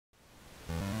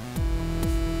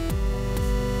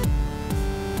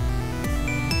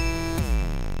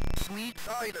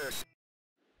Fighters.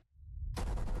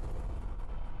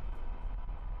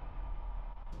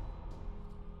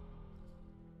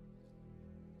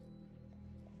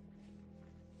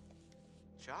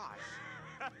 Josh.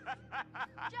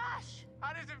 Josh!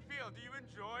 How does it feel? Do you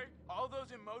enjoy all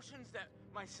those emotions that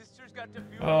my sisters got to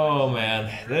feel? Oh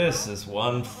man, this is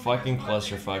one fucking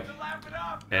clusterfuck.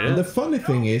 And the funny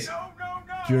thing is,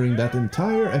 during that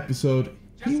entire episode,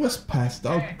 he was passed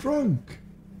out drunk.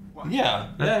 Yeah,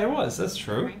 it was. That's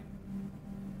true.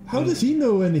 How does he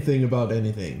know anything about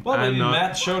anything? Well, maybe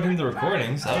Matt showed him the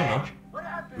recordings. I don't know.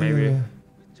 Maybe.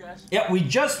 Yeah, we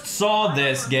just saw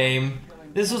this game.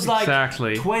 This was like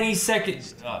 20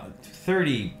 seconds,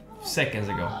 30 seconds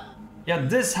ago. Yeah,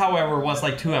 this, however, was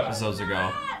like 2 episodes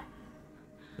ago.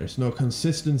 There's no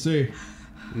consistency.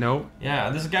 No. Yeah,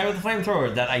 there's a guy with a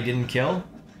flamethrower that I didn't kill,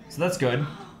 so that's good.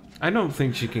 I don't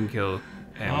think she can kill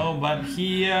him. Oh, but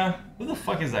he, who the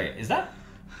fuck is that? Is that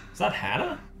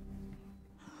Hannah?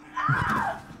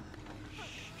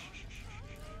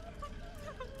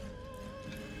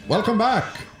 Welcome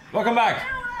back. Welcome back.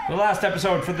 The last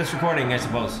episode for this recording, I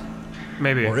suppose.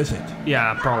 Maybe. Or is it?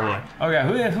 Yeah, probably.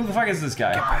 Okay, who the fuck is this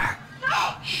guy? Get back.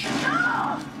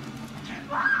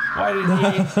 Why did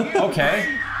he...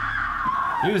 Okay.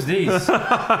 Use these.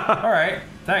 Alright,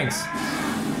 thanks.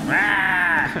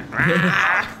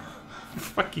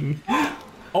 Fucking...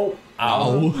 Oh,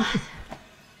 ow.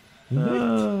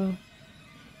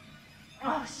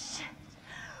 Oh shit.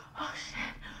 Oh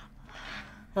shit.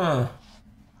 Huh.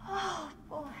 Oh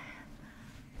boy.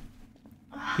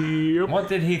 Yep. What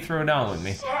did he throw down with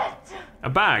me? Shit. A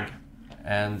bag.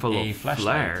 And Full a of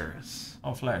flashlight. flares.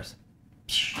 Oh, flares.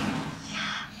 Sha.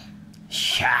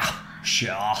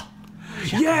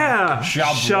 Yeah!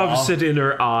 Shabwa. Shoves it in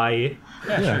her eye.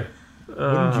 Yeah, sure.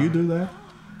 Wouldn't you do that?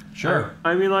 Sure.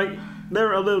 I mean, like,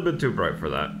 they're a little bit too bright for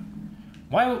that.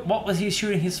 What was he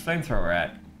shooting his flamethrower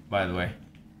at, by the way?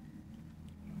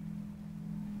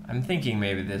 I'm thinking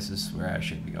maybe this is where I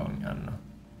should be going. I don't know.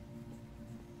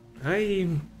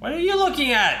 What are you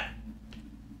looking at?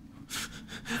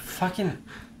 Fucking...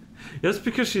 Just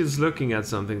because she's looking at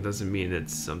something doesn't mean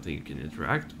it's something you can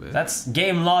interact with. That's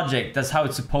game logic. That's how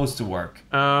it's supposed to work.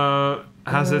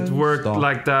 Has it worked Stop.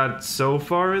 like that so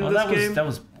far in this game? That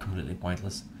was completely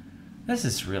pointless. This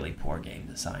is really poor game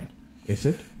design. Is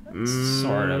it?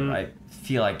 Sort of. I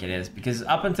feel like it is. Because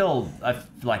up until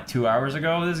like 2 hours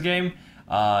ago this game,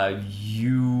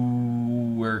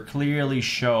 you were clearly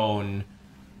shown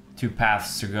 2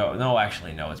 paths to go. No,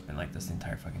 actually, no. It's been like this the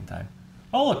entire fucking time.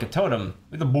 Oh, look, a totem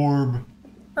with a borb.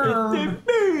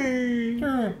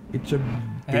 It's a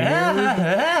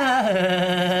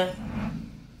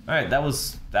Alright, that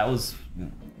was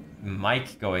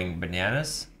Mike going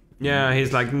bananas. Yeah,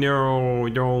 he's like, no,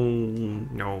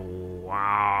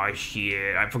 ah,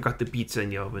 shit, I forgot the pizza in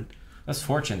the oven. That's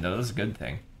fortune, though. That's a good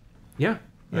thing. Yeah.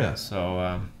 Yeah.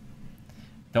 So,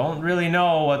 don't really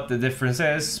know what the difference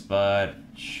is, but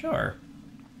sure.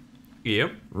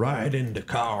 Yep. ride in the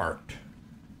cart.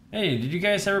 Hey, did you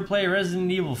guys ever play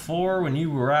Resident Evil 4 when you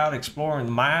were out exploring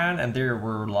the mine and there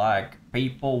were like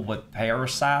people with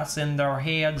parasites in their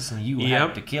heads and you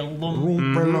had to kill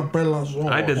them?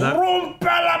 I did that.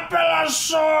 Rumpella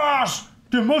sauce!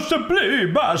 There must be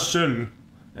BASIL!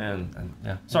 And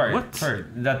yeah. Sorry. What? Sorry.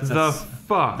 That's The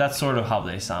fuck? That's sort of how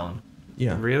they sound.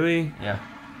 Yeah. Really? Yeah.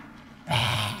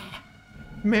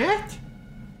 Matt?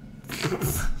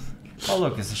 Oh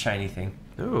look, it's a shiny thing.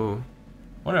 Oh.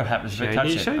 What happens if I Shiny, touch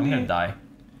it? I'm shiny. gonna die.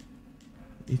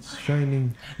 It's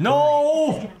shining.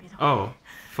 No! Oh.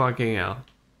 Fucking hell.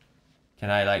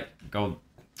 Can I like go? Go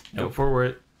Nope.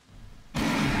 forward.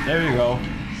 There you go.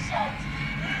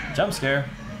 Jump scare.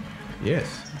 Yes.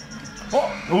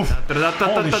 Oh! Oof!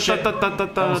 Holy shit. That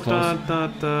was close.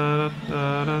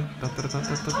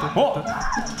 Oh!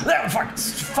 There, fuck!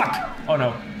 Fuck! Oh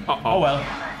no. Oh well.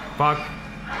 Fuck.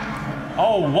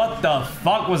 Oh, what the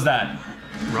fuck was that?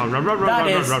 Run. That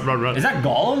is... Is that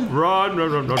Gollum? Run.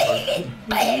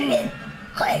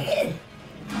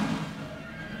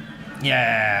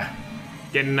 Yeah.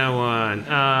 Get in that one.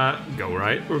 Go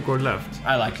right or go left?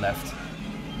 I like left.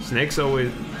 Snake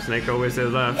always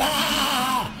says left.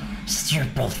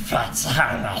 Stupid fat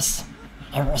harness.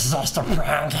 It was just a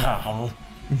prank call.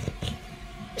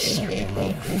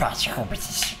 Stupid fat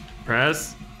hobbits.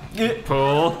 Press.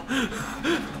 Pull.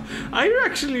 I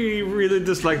actually really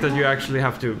dislike that you actually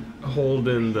have to hold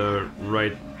in the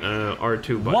right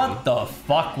R2 button. What the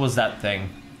fuck was that thing?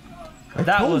 I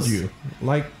That told was- you,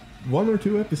 like 1 or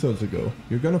 2 episodes ago,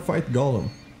 you're gonna fight Gollum.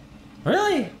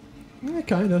 Really? Yeah,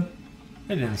 kinda.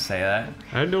 I didn't say that.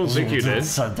 I don't think you did.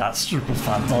 Said that stupid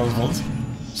fat David.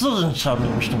 So didn't tell me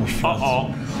which to be fat.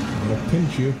 Uh-oh. gonna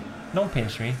pinch you. Don't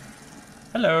pinch me.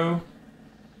 Hello.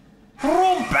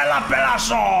 Pella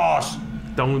sauce!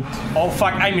 Don't. Oh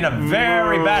fuck, I'm in a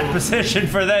very bad position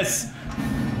for this.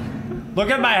 Look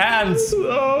at my hands.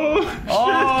 Oh,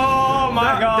 oh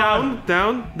my god.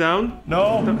 Down.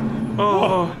 No.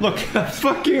 Oh, look.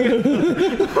 Fucking.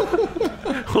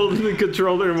 Holding the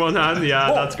controller in one hand.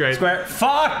 Yeah, that's great. Square.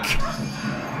 Fuck.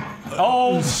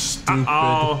 Oh. Stupid.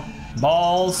 Oh.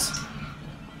 Balls.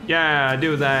 Yeah,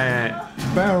 do that.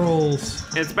 Barrels.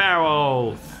 It's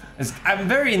barrels. I'm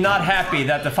very not happy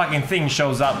that the fucking thing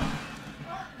shows up.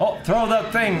 Oh, throw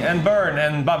that thing and burn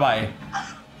and bye-bye.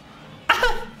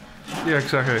 Yeah,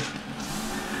 exactly.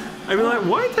 I mean, like,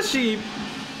 why does she...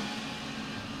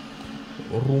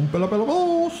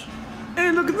 Rumpelapellaballs.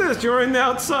 Hey, look at this, you're in the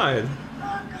outside.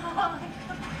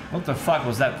 What the fuck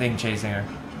was that thing chasing her?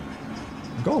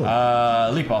 Go.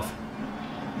 Leap off.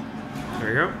 There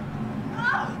we go.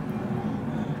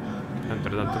 Dun,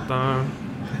 dun, dun, dun,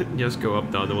 dun. Just go up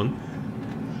the other one.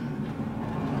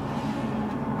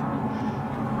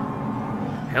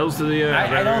 Hells to the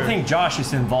I don't think Josh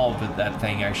is involved with that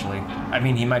thing, actually. I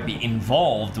mean, he might be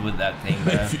involved with that thing,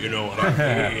 but... If you know what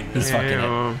I mean. He's fucking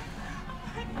it.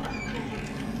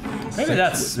 Maybe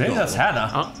that's Hannah.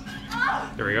 Oh.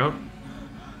 There we go.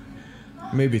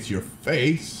 Maybe it's your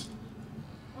face.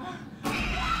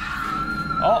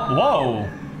 Oh, whoa!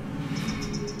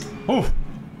 Oof.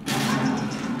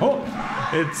 Oh!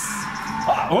 It's...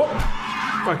 Oh!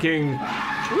 Fucking...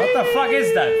 What the fuck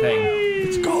is that thing?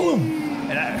 It's Gollum.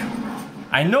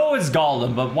 I know it's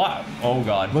Gollum, but what? Oh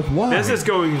god. But why? This is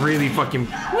going really fucking...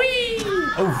 Whee!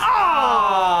 Oh.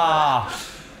 Ah!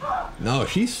 No,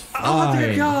 she's fine. Oh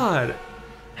dear god!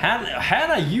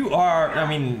 Hannah, you are... I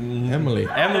mean...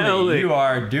 Emily, you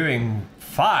are doing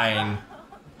fine.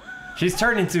 She's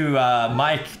turned into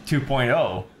Mike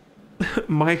 2.0.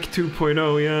 Mike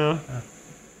 2.0, yeah.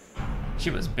 She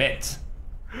was bit.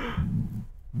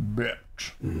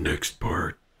 Bitch. Next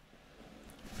part.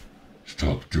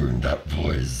 Stop doing that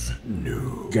voice.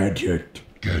 No. Gadget.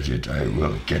 Gadget, I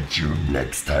will get you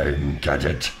next time,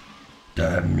 Gadget.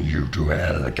 Damn you to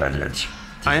hell, Gadget.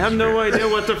 I have no idea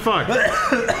what the fuck.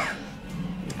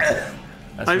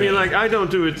 I mean, like, I don't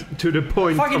do it to the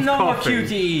point fucking of no coughing. more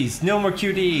cuties. No more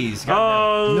cuties.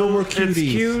 Oh, No more it's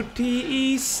cuties.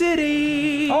 QTE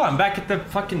City. Oh, I'm back at the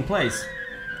fucking place.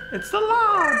 It's the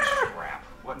lodge. Crap.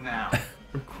 What now?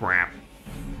 Crap.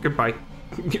 Goodbye.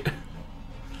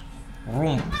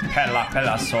 RUMP,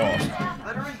 Pella sauce.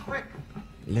 Let her in quick.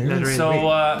 So,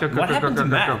 Go, what happened to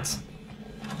Matt?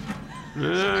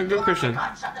 Good question.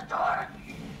 Shut the door.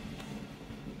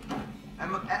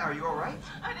 Are you alright?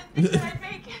 I didn't think that I'd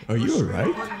make it. Are you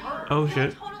alright? Oh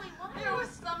shit. Totally there was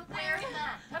something. Where's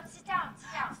Matt? Come sit down.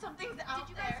 Sit down. Something's out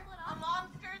there. A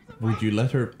monster. Would you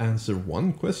let her answer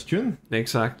one question?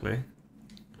 Exactly.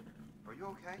 Are you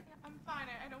okay? Yeah, I'm fine.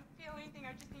 I don't feel anything.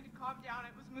 I just need to calm down.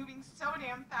 It was moving so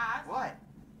damn fast. What?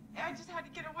 I just had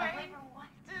to get away. Away from what?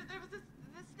 There was this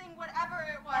thing, whatever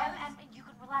it was. And you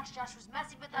could relax. Josh was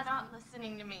messing with They're us. not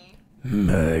listening to me.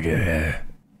 Murder.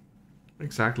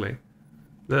 Exactly.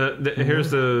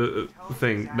 Here's the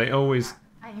thing. They always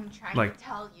I am trying like to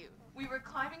tell you. We were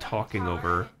climbing up talking the tower,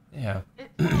 over. Yeah.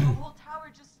 The whole tower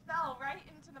just fell right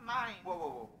into the mine.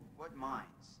 Whoa. What mines?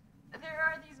 There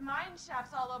are these mine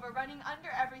shafts all over, running under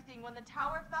everything. When the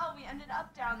tower fell, we ended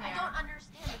up down there. I don't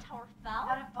understand. The tower fell.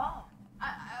 How did it fall?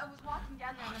 I was walking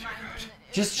down there in the mines. And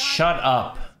it Just got shut into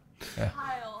up. this Yeah.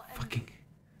 pile, and Fucking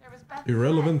there was Beth's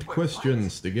Irrelevant head.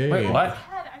 questions, the game. Wait, what?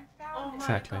 Head, I found it.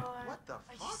 Exactly. What the Are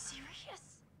you fuck? serious?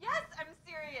 Yes, I'm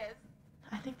serious.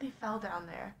 I think they fell down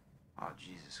there. Oh,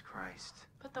 Jesus Christ.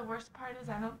 But the worst part is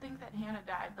I don't think that Hannah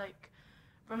died, like,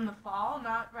 from the fall,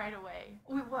 not right away.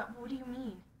 Wait, what do you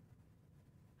mean?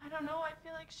 I don't know, I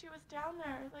feel like she was down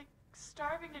there, like,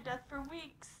 starving to death for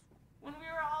weeks. When we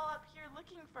were all up here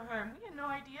looking for her, and we had no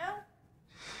idea.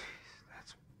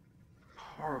 That's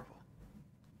horrible.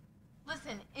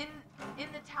 Listen, in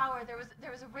the tower there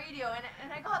was a radio,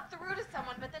 and I got through to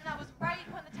someone, but then that was right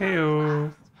when the tower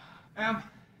Heyo. collapsed.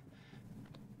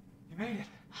 You made it.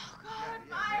 Oh God,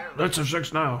 Myra! Let's have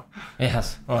sex now.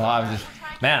 Yes. Well, I'm just...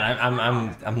 Man,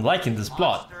 I'm liking this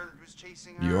plot. Monster was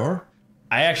chasing her. You are?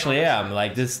 I actually am.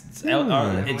 Like this,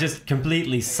 it just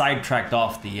completely sidetracked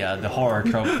off the horror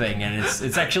trope thing, and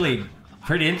it's actually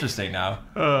pretty interesting now.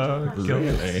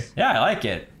 Really? Yeah, I like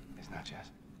it. It's not Jess.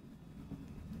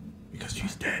 Because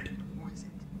she's dead. Who is it?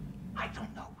 I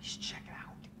don't know. We should check it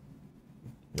out.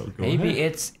 Well, go Maybe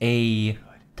ahead. it's a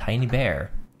tiny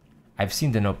bear. I've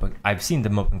seen them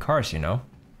open cars, you know,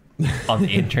 on the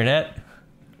internet.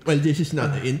 Well, this is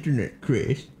not the internet,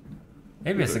 Chris.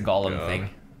 Maybe it's a Gollum thing.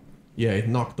 Yeah, it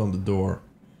knocked on the door.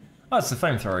 Oh, it's the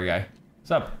flamethrower guy.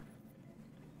 What's up?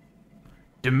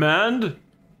 Demand or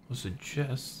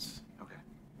suggests. Okay.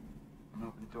 I'm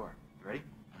gonna open the door. You ready?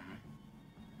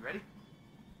 You ready?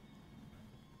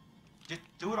 Just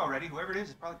do it already. Whoever it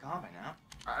is probably gone by now.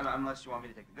 Unless you want me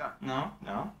to take the gun. No.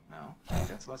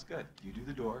 That's less good. You do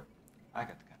the door. I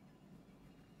got the gun.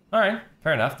 Alright,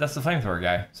 fair enough. That's the flamethrower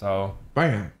guy, so...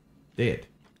 Bam! Dead.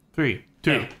 3,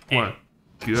 2, 1.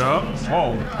 Go.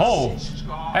 Whoa!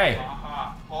 Hey!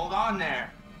 Hold on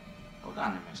there. Hold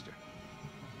on there, mister.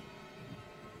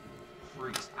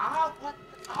 Freeze. Ah, what?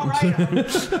 All right.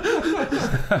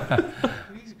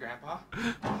 Please, Grandpa.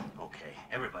 Okay,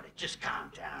 everybody, just calm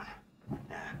down.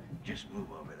 Now, just move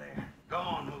over there. Go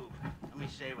on, move. Let me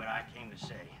say what I came to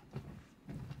say.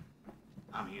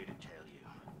 I'm here to tell you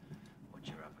what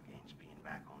you're up against being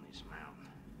back on this mountain.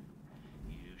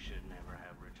 You should never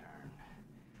have returned.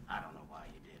 I don't know why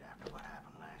you did after what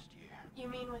happened last year. You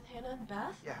mean with Hannah and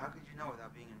Beth? Yeah, how could you know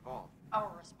without being involved?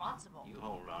 Oh, responsible. You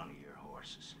hold on to your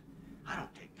horses. I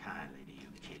don't take kindly to you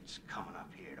kids coming up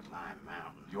here to my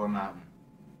mountain. Your mountain.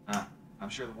 Huh? I'm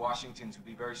sure the Washingtons would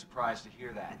be very surprised to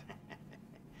hear that.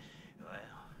 Well,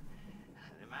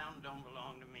 the mountain don't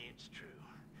belong to me, it's true.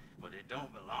 But it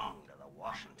don't belong to the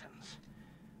Washingtons.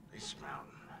 This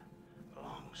mountain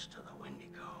belongs to the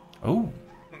Wendigo. Oh.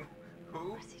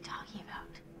 Who? What's he talking about?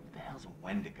 What the hell's a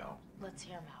Wendigo? Let's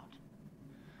hear him out.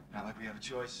 Not like we have a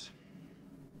choice.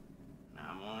 Now,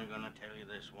 I'm only gonna tell you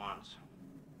this once.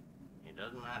 It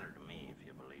doesn't matter to me if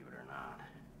you believe it or not.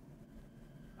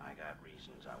 I got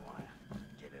reasons I want to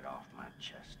get it off my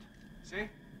chest. See?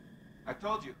 I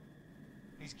told you.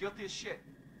 He's guilty as shit.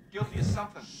 Guilty as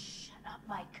something. Shut up,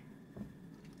 Mike.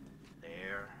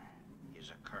 There is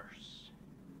a curse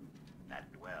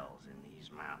that dwells in these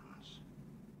mountains.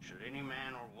 Should any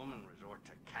man or woman resort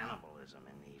to cannibalism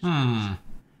in these woods,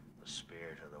 the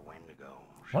spirit of the Wendigo.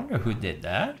 Wonder who did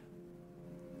that?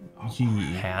 Yeah.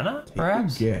 Hannah,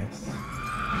 perhaps? Yes.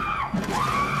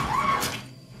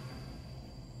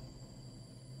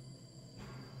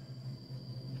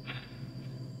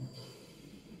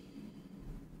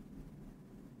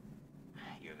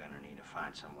 You're gonna need to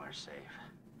find somewhere safe.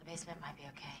 The basement might be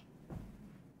okay.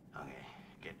 Okay,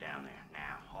 get down there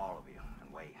now, all of you,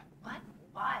 and wait. What?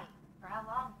 Why? For how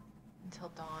long? Until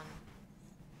dawn.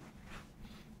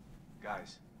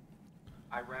 Guys,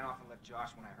 I ran off and left Josh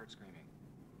when I heard screaming.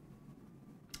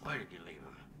 Where did you leave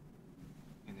him?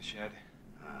 In the shed?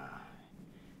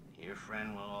 Your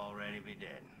friend will already be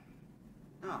dead.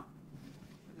 No,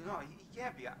 he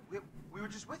can't be. We were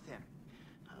just with him.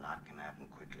 A lot can happen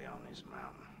quickly on this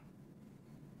mountain.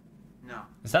 No.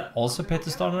 Is that also Peter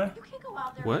Stoner? You can't go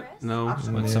out there, What? Chris. No.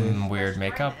 With some weird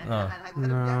makeup? No.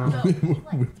 No.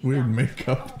 With weird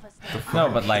makeup. No,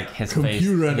 but like his face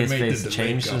Computer-animated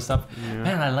changed makeup. and stuff. Yeah.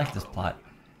 Man, I like this plot.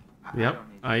 Yep,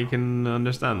 I can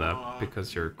understand that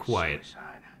because you're quiet,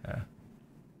 Suicide. Yeah.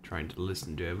 trying to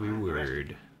listen to every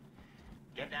word.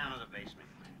 Get down to the basement.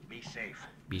 Be safe.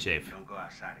 Be safe. Don't go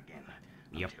outside again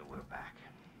Yep. until we're back.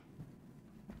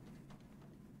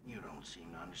 You don't seem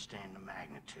to understand the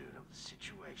magnitude of the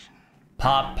situation.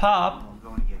 Pop, pop. I'm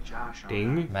going to get Josh.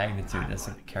 Ding. Magnitude, that's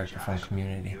a character from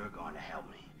Community. You're going to help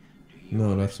me. Do you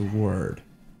No, that's a word.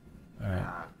 Alright.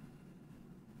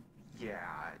 Yeah,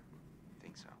 I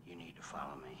think so. You need to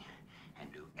follow me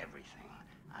and do everything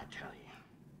I tell you.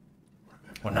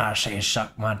 When I say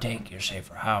suck my dick, you say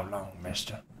for how long,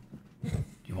 mister?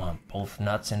 You want both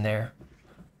nuts in there?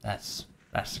 That's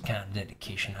the kind of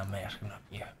dedication I'm asking of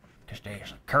you. Because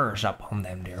there's a curse up on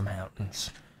them dear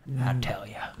mountains. I tell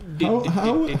you.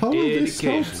 How will this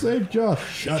help save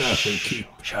Josh? Shut up and keep.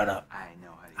 Shut up. I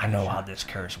know I know how this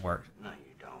curse works. No,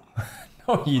 you don't.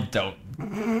 No, you don't.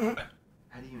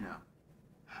 How do you know?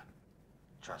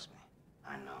 Trust me.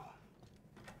 I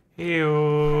know.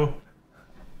 Ew.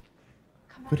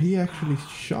 But he actually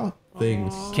shot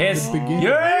things. Kiss. at the beginning.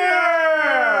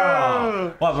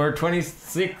 Yeah! What, we're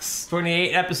 26,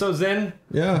 28 episodes in?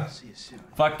 Yeah. See you soon.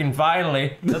 Fucking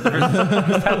finally. Is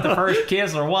that the first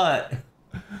kiss or what?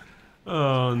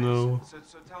 Oh no. So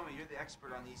tell me, you're the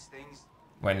expert on these things.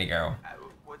 Wendigo.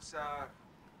 What's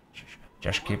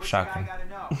Just keep what's the guy sucking. gotta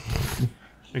know?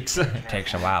 It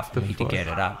takes a while for me to get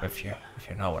it up, if you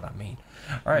know what I mean.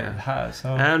 Alright, so...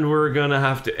 And we're gonna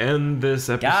have to end this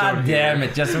episode. God damn here.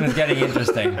 it, just when it's getting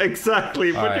interesting.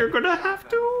 Exactly, but Alright. you're gonna have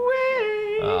to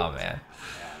wait. Oh, man.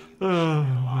 Oh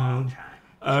man.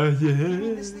 You mean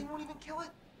Yeah. this thing won't even kill it?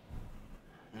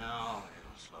 No,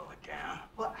 it'll slow it down.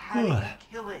 Well, how do you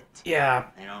kill it? Yeah.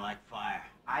 They don't like fire.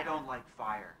 I don't like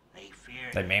fire. They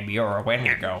fear Then maybe you're a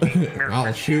Wendigo.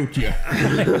 I'll shoot you.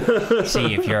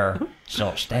 See if you're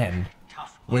still standing.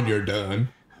 tough. when you're done.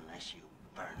 Unless you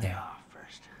burn it off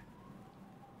first.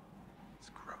 It's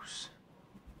gross.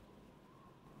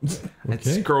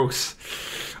 It's gross.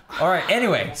 All right.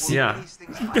 Anyway. Yeah.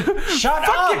 Shut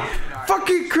up. Fuck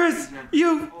you, Chris.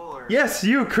 You. Yes,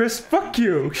 you, Chris. Fuck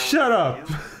you. Shut up.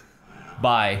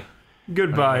 Bye.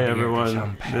 Goodbye,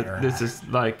 everyone. This is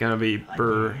like gonna be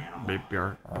Or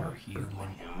human.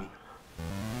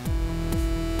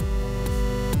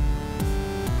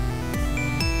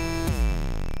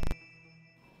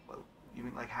 Well, you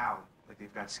mean like how? Like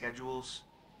they've got schedules?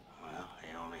 Well,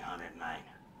 they only hunt at night.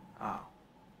 Oh.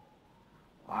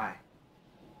 Why?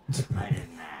 I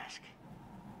didn't ask.